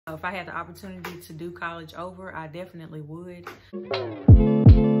If I had the opportunity to do college over, I definitely would.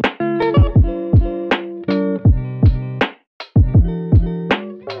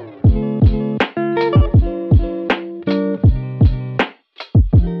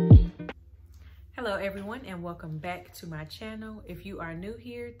 Hello everyone, and welcome back to my channel. If you are new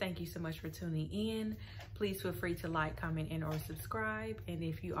here, thank you so much for tuning in. Please feel free to like, comment, and or subscribe. And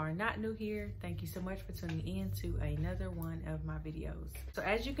if you are not new here, thank you so much for tuning in to another one of my videos. So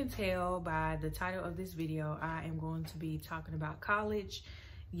as you can tell by the title of this video, I am going to be talking about college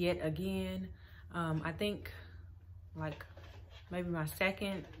yet again. I think like maybe my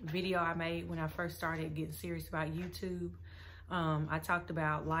second video I made when I first started getting serious about YouTube. I talked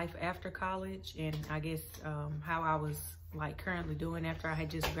about life after college and I guess how I was like currently doing after I had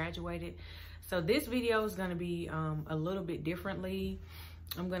just graduated. So this video is going to be a little bit differently.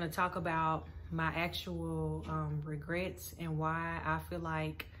 I'm going to talk about my actual regrets and why I feel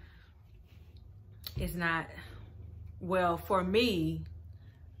like it's not, well, for me,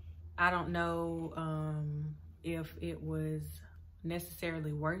 I don't know if it was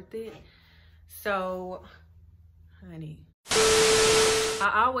necessarily worth it. So, honey,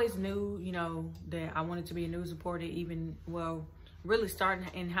 I always knew, you know, that I wanted to be a news reporter. Even, well, really starting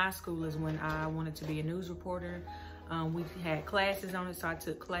in high school is when I wanted to be a news reporter. We had classes on it, so I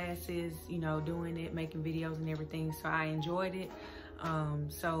took classes, you know, doing it, making videos and everything. So I enjoyed it.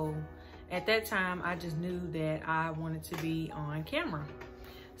 So at that time, I just knew that I wanted to be on camera.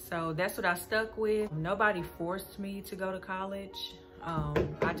 So that's what I stuck with. Nobody forced me to go to college.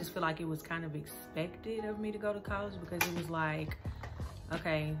 I just feel like it was kind of expected of me to go to college because it was like,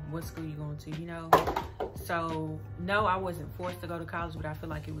 okay, what school you going to, you know? So no, I wasn't forced to go to college, but I feel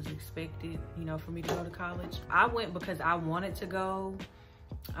like it was expected, you know, for me to go to college. I went because I wanted to go.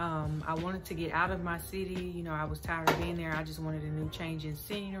 I wanted to get out of my city. You know, I was tired of being there. I just wanted a new change in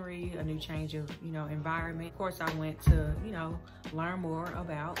scenery, a new change of, you know, environment. Of course, I went to, you know, learn more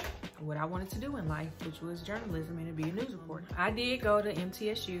about what I wanted to do in life, which was journalism and to be a news reporter. I did go to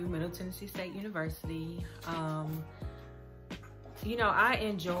MTSU, Middle Tennessee State University. You know, I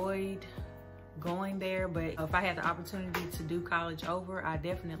enjoyed going there, but if I had the opportunity to do college over, I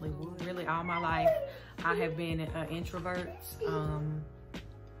definitely would. Really, all my life, I have been an introvert.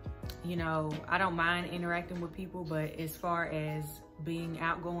 You know, I don't mind interacting with people, but as far as being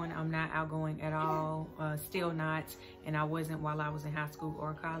outgoing, I'm not outgoing at all, still not, and I wasn't while I was in high school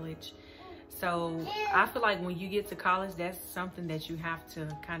or college. So I feel like when you get to college, that's something that you have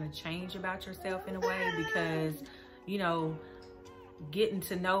to kind of change about yourself in a way, because, you know, getting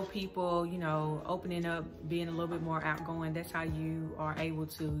to know people, you know, opening up, being a little bit more outgoing, that's how you are able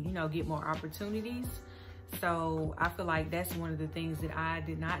to, you know, get more opportunities. So I feel like that's one of the things that I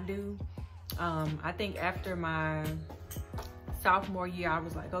did not do. I think after my sophomore year, I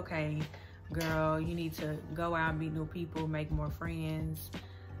was like, okay, girl, you need to go out, meet new people, make more friends.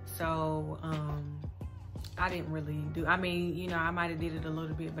 So I didn't really do, I mean, you know, I might have did it a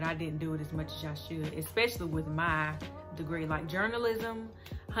little bit, but I didn't do it as much as I should, especially with my degree. Like journalism,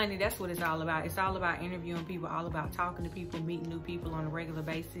 honey, that's what it's all about. It's all about interviewing people, all about talking to people, meeting new people on a regular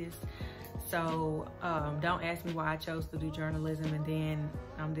basis. So don't ask me why I chose to do journalism and then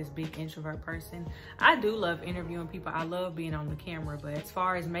I'm this big introvert person. I do love interviewing people. I love being on the camera, but as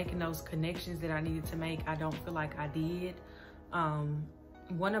far as making those connections that I needed to make, I don't feel like I did.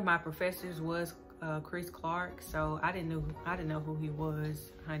 One of my professors was Chris Clark, so I didn't know who he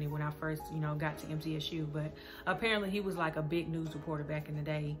was, honey, when I first, you know, got to MTSU. But apparently he was like a big news reporter back in the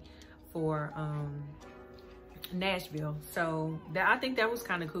day for Nashville. So I think that was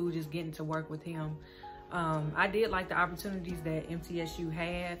kind of cool, just getting to work with him. I did like the opportunities that MTSU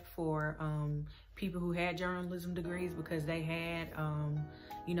had for people who had journalism degrees, because they had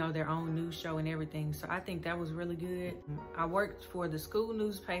you know, their own news show and everything. So I think that was really good. I worked for the school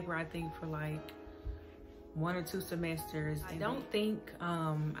newspaper, I think for like 1 or 2 semesters. I don't think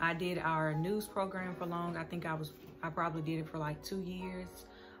I did our news program for long. I think I probably did it for like 2 years.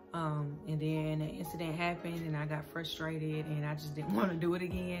 And then an incident happened and I got frustrated and I just didn't want to do it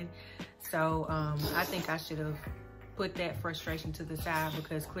again. So I think I should have put that frustration to the side,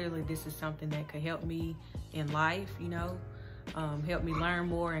 because clearly this is something that could help me in life, you know, help me learn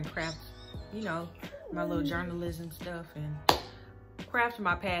more and craft, you know, my little journalism stuff and craft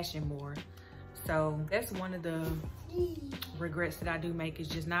my passion more. So that's one of the regrets that I do make, is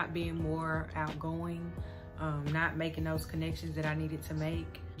just not being more outgoing, not making those connections that I needed to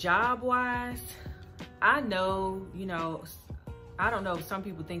make. Job-wise, I know, you know, I don't know, some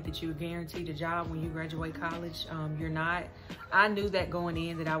people think that you're guaranteed a job when you graduate college. You're not. I knew that going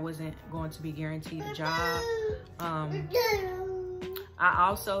in, that I wasn't going to be guaranteed a job. I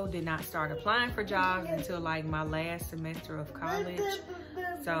also did not start applying for jobs until like my last semester of college.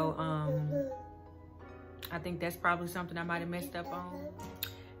 So I think that's probably something I might have messed up on.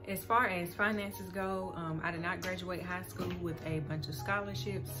 As far as finances go, I did not graduate high school with a bunch of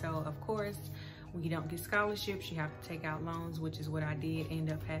scholarships. So of course, when you don't get scholarships, you have to take out loans, which is what I did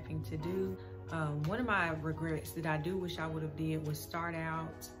end up having to do. One of my regrets that I do wish I would have did was start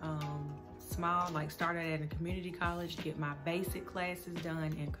out small, like start out at a community college, get my basic classes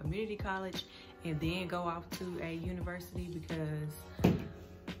done in community college, and then go off to a university, because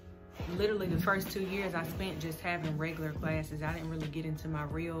literally the first 2 years I spent just having regular classes. I didn't really get into my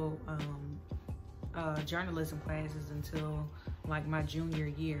real journalism classes until like my junior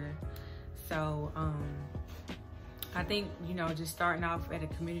year. So I think, you know, just starting off at a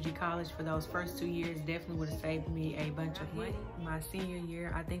community college for those first 2 years definitely would have saved me a bunch of money. My senior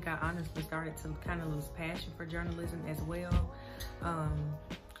year, I think I honestly started to kind of lose passion for journalism as well.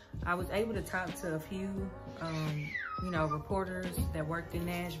 I was able to talk to a few, you know, reporters that worked in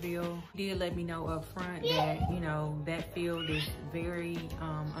Nashville. They did let me know up front that, you know, that field is very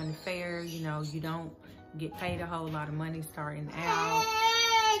unfair. You know, you don't get paid a whole lot of money starting out.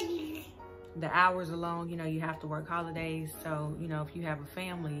 The hours are long, you know, you have to work holidays. So, you know, if you have a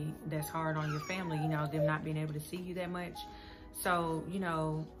family, that's hard on your family, you know, them not being able to see you that much. So, you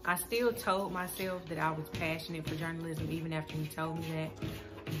know, I still told myself that I was passionate for journalism even after he told me that.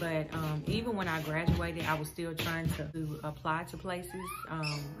 But even when I graduated, I was still trying to apply to places.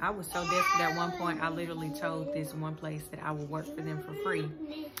 I was so desperate at one point, I literally told this one place that I would work for them for free.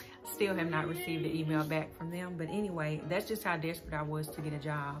 Still have not received an email back from them. But anyway, that's just how desperate I was to get a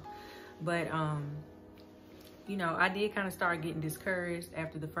job. But, you know, I did kind of start getting discouraged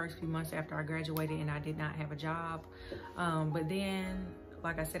after the first few months after I graduated and I did not have a job. But then,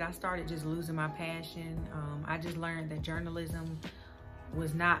 like I said, I started just losing my passion. I just learned that journalism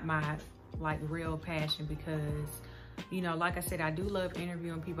was not my, like, real passion because, you know, like I said, I do love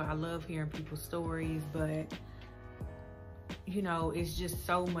interviewing people. I love hearing people's stories, but, you know, it's just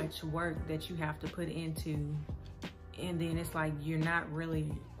so much work that you have to put into. And then it's like you're not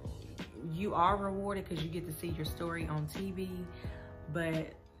really... You are rewarded because you get to see your story on TV,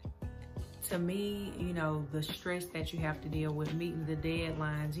 but to me, you know, the stress that you have to deal with, meeting the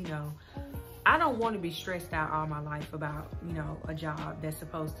deadlines, you know, I don't want to be stressed out all my life about, you know, a job that's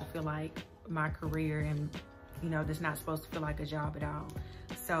supposed to feel like my career and, you know, that's not supposed to feel like a job at all.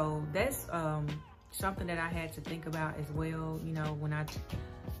 So that's something that I had to think about as well. You know, when I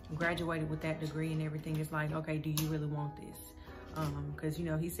graduated with that degree and everything, it's like, okay, do you really want this? Because, you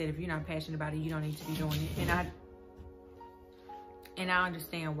know, he said, if you're not passionate about it, you don't need to be doing it. And I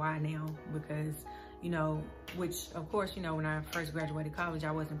understand why now, because, you know, which of course, you know, when I first graduated college,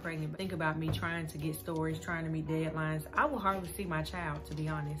 I wasn't pregnant. But think about me trying to get stories, trying to meet deadlines. I will hardly see my child, to be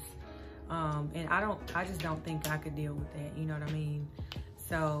honest. And I just don't think I could deal with that. You know what I mean?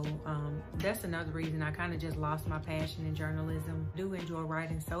 So that's another reason I kind of just lost my passion in journalism. I do enjoy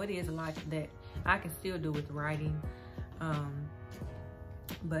writing, so it is a lot that I can still do with writing.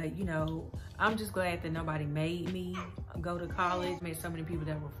 But, you know, I'm just glad that nobody made me go to college. I met so many people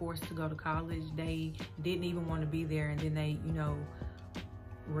that were forced to go to college. They didn't even want to be there, and then they, you know,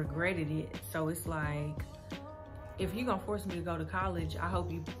 regretted it. So it's like, if you're gonna force me to go to college, I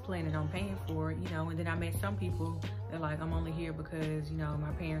hope you planning on paying for it, you know. And then I met some people that like, I'm only here because, you know,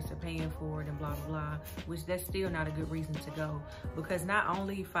 my parents are paying for it and blah, blah, blah, which that's still not a good reason to go. Because not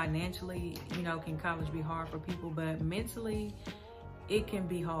only financially, you know, can college be hard for people, but mentally, it can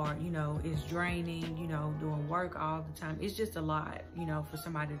be hard. You know, it's draining, you know, doing work all the time. It's just a lot, you know, for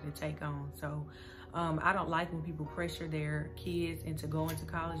somebody to take on. So I don't like when people pressure their kids into going to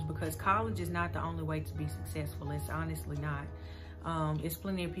college, because college is not the only way to be successful. It's honestly not. It's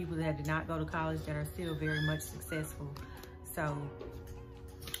plenty of people that did not go to college that are still very much successful. So,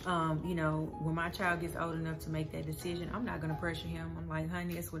 you know, when my child gets old enough to make that decision, I'm not gonna pressure him. I'm like,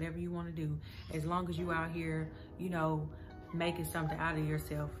 honey, it's whatever you wanna do. As long as you out here, you know, making something out of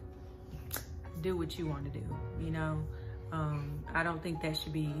yourself, do what you want to do, you know. I don't think that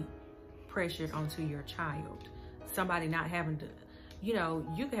should be pressured onto your child. Somebody not having to, you know,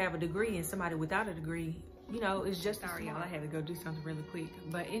 you could have a degree and somebody without a degree, you know, it's just, sorry y'all, I had to go do something really quick.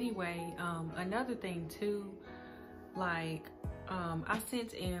 But anyway, another thing too, like, I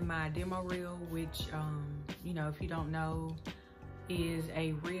sent in my demo reel, which, you know, if you don't know, is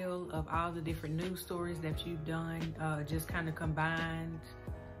a reel of all the different news stories that you've done, just kind of combined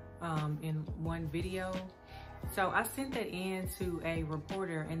in one video. So I sent that in to a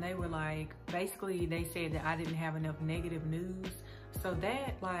reporter, and they were like, basically they said that I didn't have enough negative news. So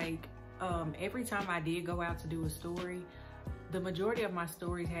that, like, every time I did go out to do a story, the majority of my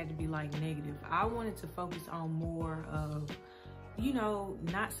stories had to be like negative. I wanted to focus on more of, you know,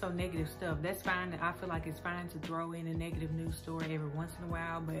 not so negative stuff. That's fine. I feel like it's fine to throw in a negative news story every once in a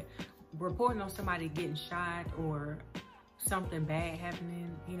while, but reporting on somebody getting shot or something bad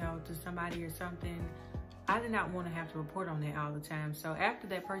happening, you know, to somebody or something, I did not want to have to report on that all the time. So after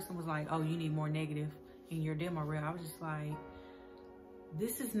that person was like, oh, you need more negative in your demo reel, I was just like,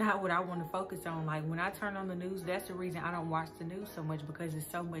 this is not what I want to focus on. Like, when I turn on the news, that's the reason I don't watch the news so much, because it's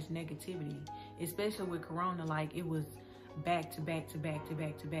so much negativity, especially with Corona. Like, it was back to back to back to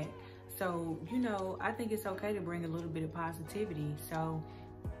back to back. So, you know, I think it's okay to bring a little bit of positivity. So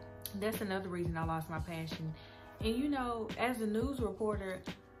that's another reason I lost my passion. And, you know, as a news reporter,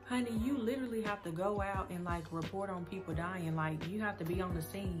 honey, you literally have to go out and like report on people dying. Like, you have to be on the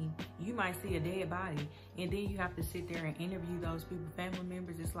scene. You might see a dead body, and then you have to sit there and interview those people, family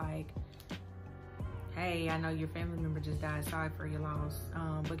members. It's like, hey, I know your family member just died. Sorry for your loss.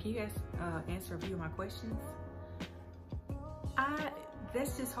 But can you guys answer a few of my questions?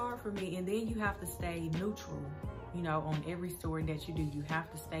 That's just hard for me. And then you have to stay neutral, you know, on every story that you do. You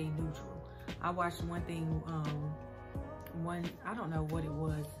have to stay neutral. I watched one thing, I don't know what it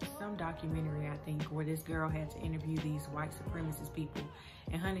was, some documentary, I think, where this girl had to interview these white supremacist people.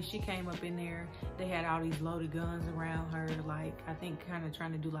 And honey, she came up in there, they had all these loaded guns around her, like, I think kind of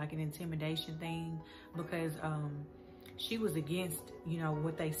trying to do like an intimidation thing, because she was against, you know,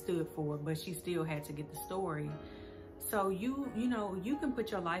 what they stood for, but she still had to get the story. So you know, you can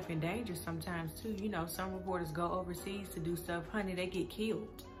put your life in danger sometimes too. You know, some reporters go overseas to do stuff, honey, they get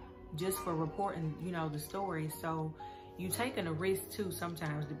killed just for reporting, you know, the story. So you taking a risk too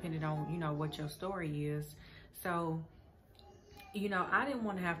sometimes, depending on, you know, what your story is. So, you know, I didn't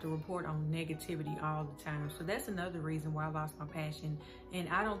want to have to report on negativity all the time. So that's another reason why I lost my passion. And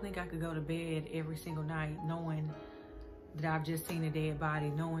I don't think I could go to bed every single night knowing that I've just seen a dead body,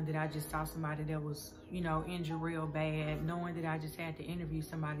 knowing that I just saw somebody that was, you know, injured real bad, knowing that I just had to interview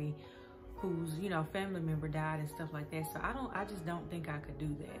somebody whose, you know, family member died and stuff like that. So I just don't think I could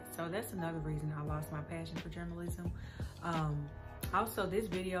do that. So that's another reason I lost my passion for journalism. Also, this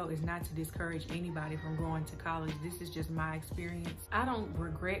video is not to discourage anybody from going to college. This is just my experience. I don't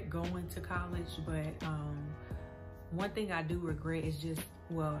regret going to college, but one thing I do regret is just,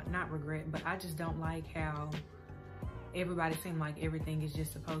 well, not regret, but I just don't like how everybody seems like everything is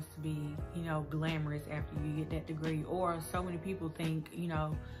just supposed to be, you know, glamorous after you get that degree. Or so many people think, you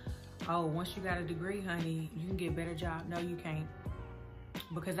know, oh, once you got a degree, honey, you can get a better job. No, you can't.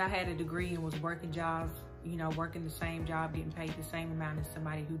 Because I had a degree and was working jobs, you know, working the same job, getting paid the same amount as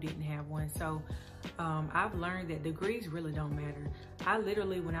somebody who didn't have one. So I've learned that degrees really don't matter. I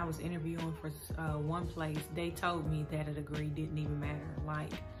literally, when I was interviewing for one place, they told me that a degree didn't even matter.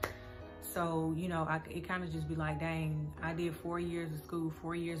 Like, so, you know, it kind of just be like, dang, I did 4 years of school,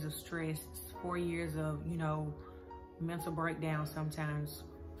 4 years of stress, 4 years of, you know, mental breakdown sometimes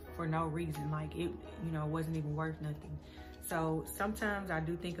for no reason. Like, it, you know, wasn't even worth nothing. So sometimes I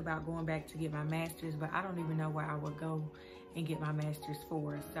do think about going back to get my master's, but I don't even know where I would go and get my master's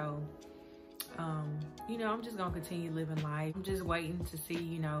for. So, you know, I'm just gonna continue living life. I'm just waiting to see,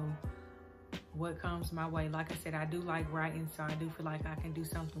 you know, what comes my way. Like I said, I do like writing, so I do feel like I can do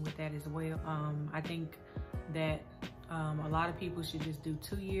something with that as well. I think that a lot of people should just do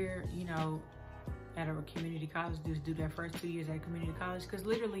 2 year, you know, at a community college, just do their first 2 years at community college, because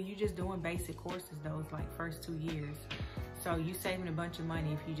literally you just doing basic courses those like first 2 years. So you saving a bunch of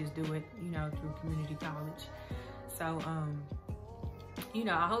money if you just do it, you know, through community college. So, you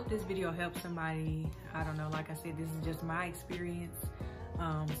know, I hope this video helps somebody. I don't know, like I said, this is just my experience.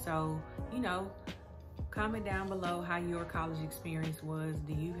 So, you know, comment down below how your college experience was.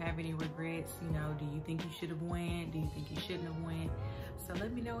 Do you have any regrets? You know, do you think you should have went? Do you think you shouldn't have went? So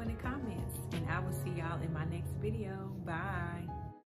let me know in the comments, and I will see y'all in my next video. Bye.